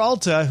 Len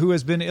Peralta, who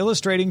has been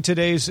illustrating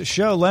today's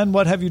show. Len,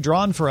 what have you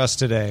drawn for us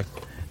today?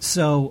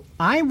 So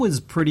I was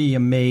pretty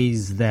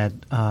amazed that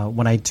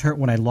when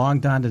I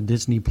logged on to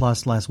Disney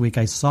Plus last week,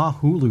 I saw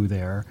Hulu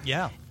there.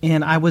 Yeah.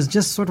 And I was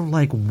just sort of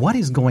like, what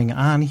is going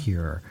on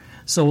here?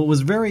 So it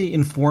was very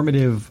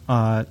informative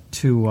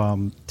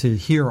to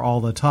hear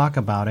all the talk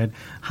about it.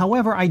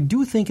 However, I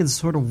do think it's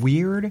sort of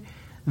weird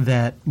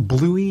that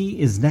Bluey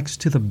is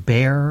next to the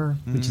bear,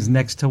 which is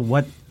next to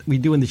what we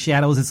do in the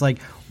shadows. It's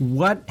like,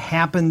 what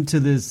happened to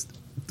this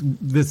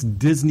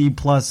Disney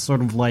Plus sort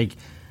of like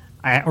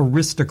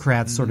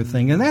aristocrat sort of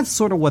thing? And that's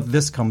sort of what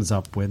this comes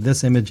up with,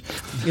 this image.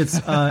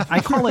 It's I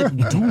call it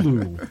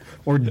Dulu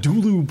or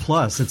Dulu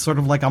Plus. It's sort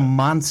of like a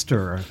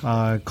monster.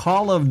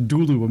 Call of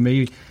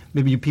Dulu.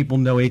 Maybe people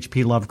know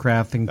H.P.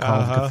 Lovecraft and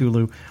Call of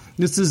Cthulhu.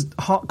 This is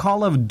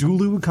Call of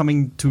Dulu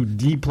coming to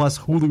D Plus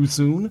Hulu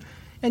soon.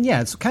 And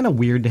yeah, it's kind of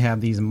weird to have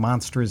these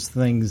monstrous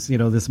things,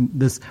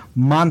 this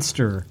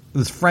monster,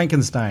 this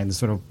Frankenstein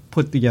sort of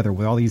put together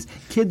with all these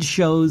kids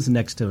shows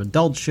next to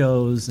adult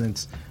shows, and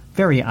it's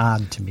very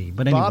odd to me.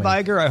 But anyway. Bob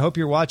Iger, I hope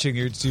you're watching.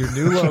 It's your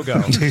new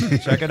logo.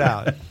 Check it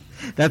out.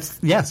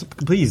 Yes,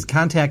 please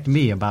contact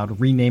me about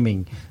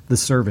renaming the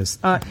service.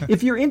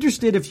 If you're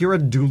interested, if you're a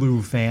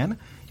Dulu fan,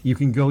 you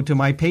can go to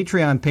my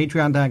Patreon,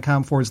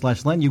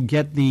 patreon.com/Len. You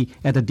get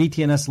at the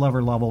DTNS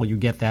level, you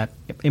get that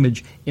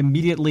image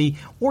immediately.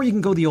 Or you can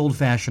go the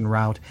old-fashioned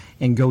route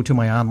and go to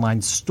my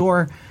online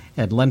store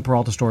at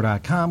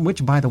lenperaltastore.com,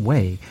 which, by the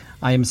way,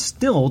 I am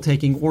still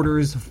taking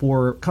orders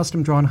for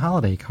custom-drawn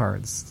holiday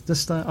cards,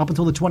 just up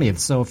until the 20th.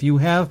 So if you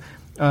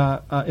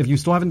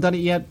still haven't done it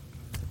yet,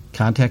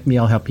 contact me.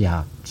 I'll help you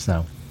out.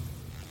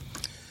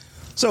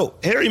 So,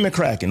 Harry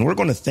McCracken, we're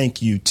going to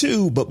thank you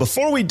too. But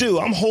before we do,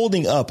 I'm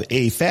holding up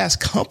a Fast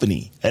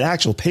Company, an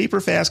actual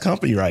paper Fast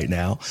Company right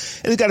now.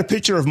 And it's got a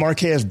picture of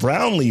Marquez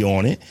Brownlee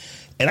on it.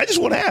 And I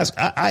just want to ask,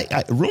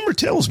 rumor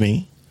tells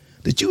me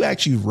that you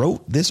actually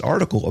wrote this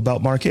article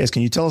about Marquez.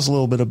 Can you tell us a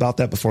little bit about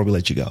that before we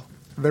let you go?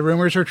 The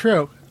rumors are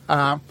true.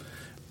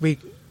 We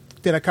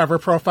did a cover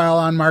profile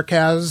on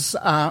Marquez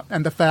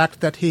and the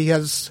fact that he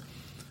has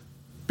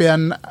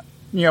been,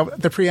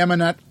 the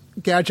preeminent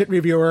gadget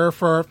reviewer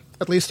for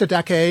at least a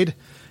decade,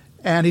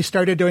 and he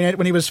started doing it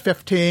when he was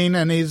 15,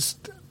 and he's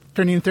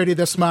turning 30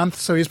 this month,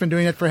 so he's been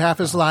doing it for half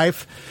his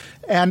life.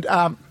 And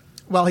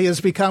while he has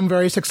become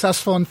very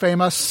successful and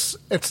famous,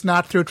 it's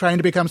not through trying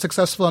to become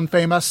successful and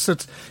famous.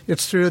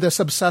 It's through this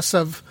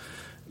obsessive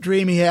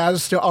dream he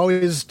has to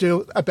always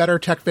do a better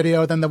tech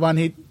video than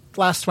the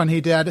last one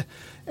he did,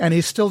 and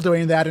he's still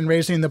doing that and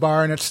raising the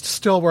bar, and it's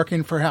still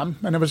working for him.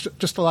 And it was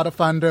just a lot of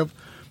fun to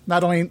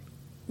not only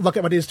look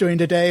at what he's doing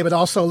today, but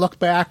also look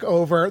back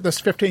over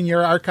this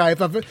 15-year archive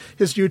of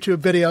his YouTube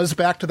videos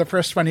back to the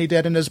first one he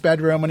did in his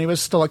bedroom when he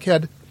was still a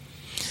kid.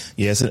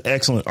 Yeah, it's an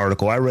excellent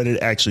article. I read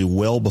it actually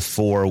well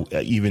before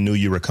I even knew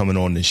you were coming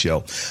on the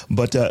show.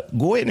 But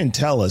go ahead and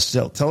tell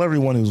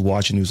everyone who's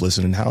watching, who's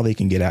listening, how they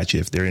can get at you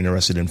if they're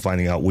interested in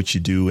finding out what you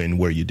do and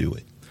where you do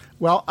it.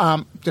 Well,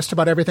 just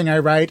about everything I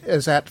write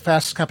is at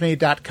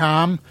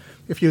fastcompany.com.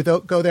 If you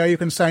go there, you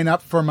can sign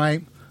up for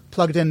my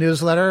plugged-in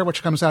newsletter,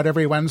 which comes out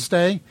every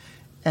Wednesday.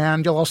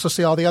 And you'll also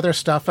see all the other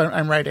stuff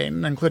I'm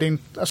writing, including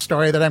a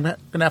story that I'm going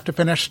to have to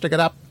finish to get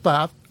up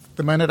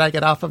the minute I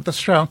get off of this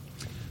show.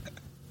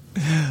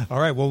 All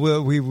right.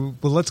 Well,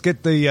 let's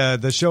get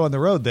the show on the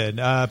road then.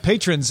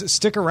 Patrons,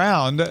 stick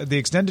around. The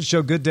extended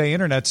show Good Day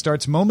Internet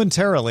starts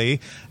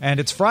momentarily, and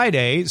it's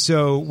Friday,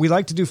 so we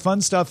like to do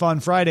fun stuff on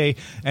Friday,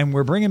 and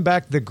we're bringing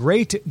back the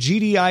great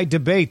GDI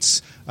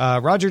debates.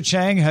 Roger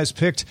Chang has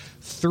picked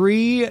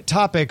 3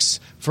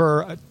 topics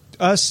for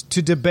us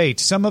to debate,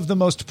 some of the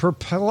most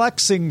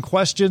perplexing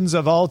questions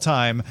of all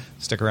time.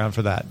 Stick around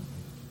for that.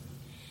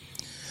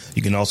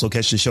 You can also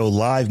catch the show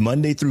live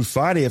Monday through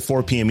Friday at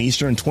 4 p.m.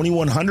 Eastern,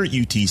 2100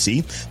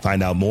 UTC.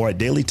 Find out more at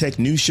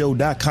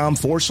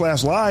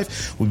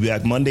dailytechnewsshow.com/live. We'll be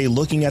back Monday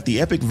looking at the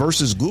Epic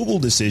versus Google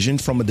decision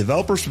from a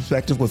developer's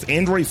perspective with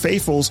Android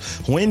Faithful's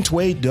Huyen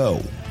Tui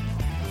Do.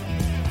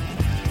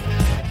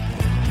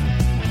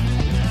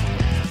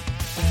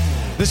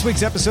 This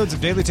week's episodes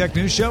of Daily Tech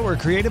News Show are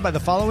created by the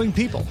following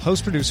people.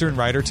 Host, producer, and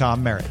writer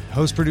Tom Merritt.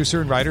 Host, producer,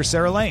 and writer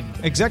Sarah Lane.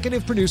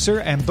 Executive producer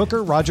and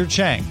booker Roger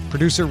Chang.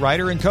 Producer,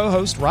 writer, and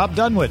co-host Rob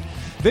Dunwood.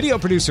 Video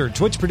producer,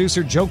 Twitch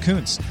producer Joe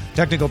Kuntz.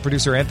 Technical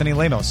producer Anthony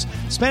Lemos.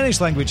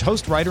 Spanish language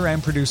host, writer,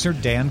 and producer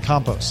Dan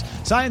Campos.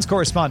 Science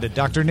correspondent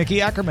Dr. Nikki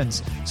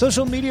Ackermans.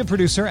 Social media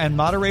producer and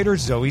moderator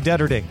Zoe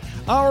Detterding.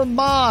 Our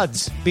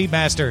mods,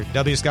 Beatmaster,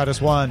 W.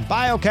 Scottus1,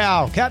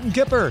 BioCow, Captain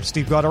Kipper,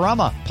 Steve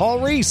Guadarrama, Paul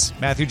Reese,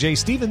 Matthew J.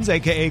 Stevens,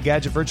 a.k.a.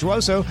 Gadget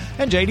Virtuoso,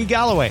 and J.D.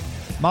 Galloway.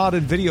 Mod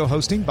and video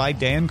hosting by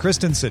Dan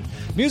Christensen.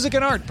 Music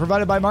and art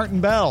provided by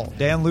Martin Bell,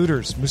 Dan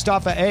Luders,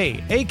 Mustafa A.,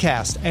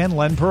 Acast, and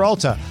Len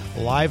Peralta.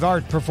 Live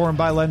art performed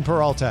by Len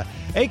Peralta.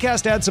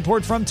 Acast ad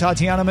support from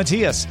Tatiana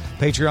Matias.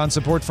 Patreon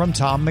support from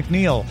Tom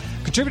McNeil.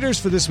 Contributors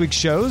for this week's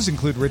shows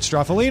include Rich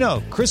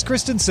Straffolino, Chris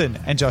Christensen,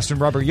 and Justin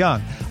Rubber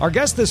Young. Our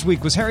guest this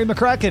week was Harry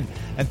McCracken.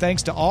 And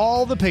thanks to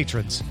all the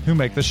patrons who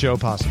make the show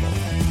possible.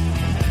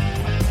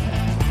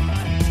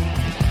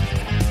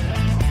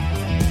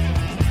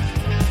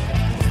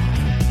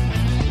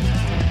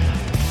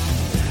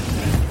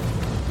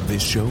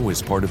 This show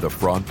is part of the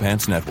Frog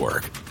Pants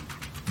Network.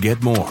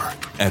 Get more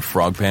at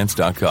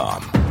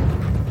frogpants.com.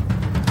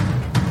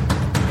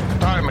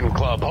 Diamond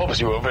Club hopes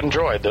you have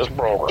enjoyed this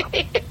program.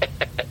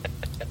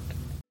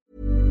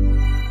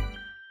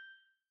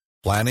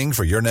 Planning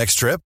for your next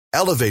trip?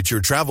 Elevate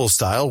your travel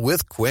style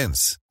with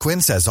Quince.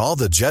 Quince has all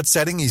the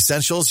jet-setting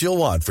essentials you'll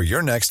want for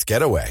your next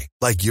getaway,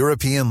 like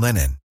European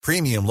linen,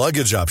 premium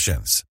luggage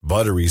options,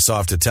 buttery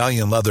soft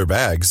Italian leather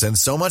bags, and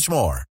so much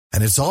more.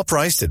 And it's all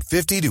priced at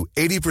 50 to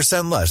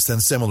 80% less than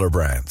similar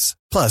brands.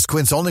 Plus,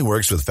 Quince only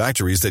works with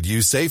factories that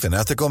use safe and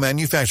ethical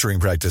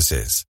manufacturing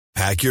practices.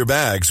 Pack your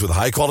bags with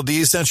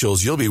high-quality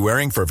essentials you'll be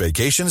wearing for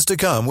vacations to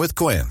come with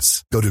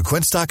Quince. Go to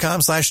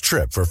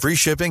quince.com/trip for free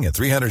shipping and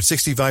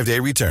 365-day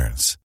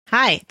returns.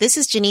 Hi, this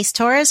is Janice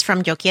Torres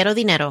from Yo Quiero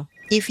Dinero.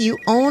 If you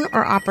own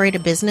or operate a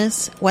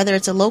business, whether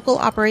it's a local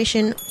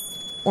operation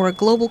or a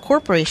global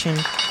corporation,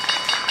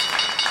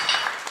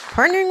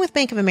 partnering with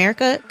Bank of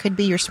America could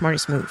be your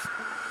smartest move.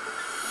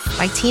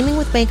 By teaming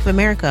with Bank of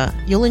America,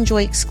 you'll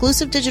enjoy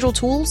exclusive digital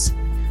tools,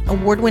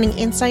 award-winning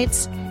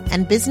insights,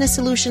 and business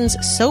solutions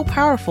so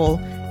powerful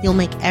you'll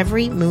make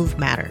every move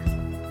matter.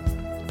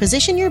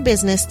 Position your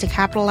business to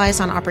capitalize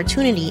on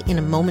opportunity in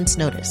a moment's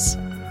notice.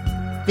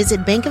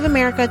 Visit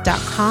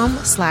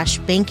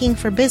bankofamerica.com/banking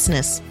for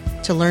business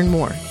to learn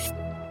more.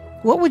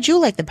 What would you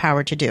like the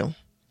power to do?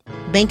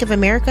 Bank of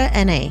America,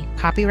 N.A.,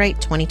 copyright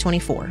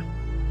 2024.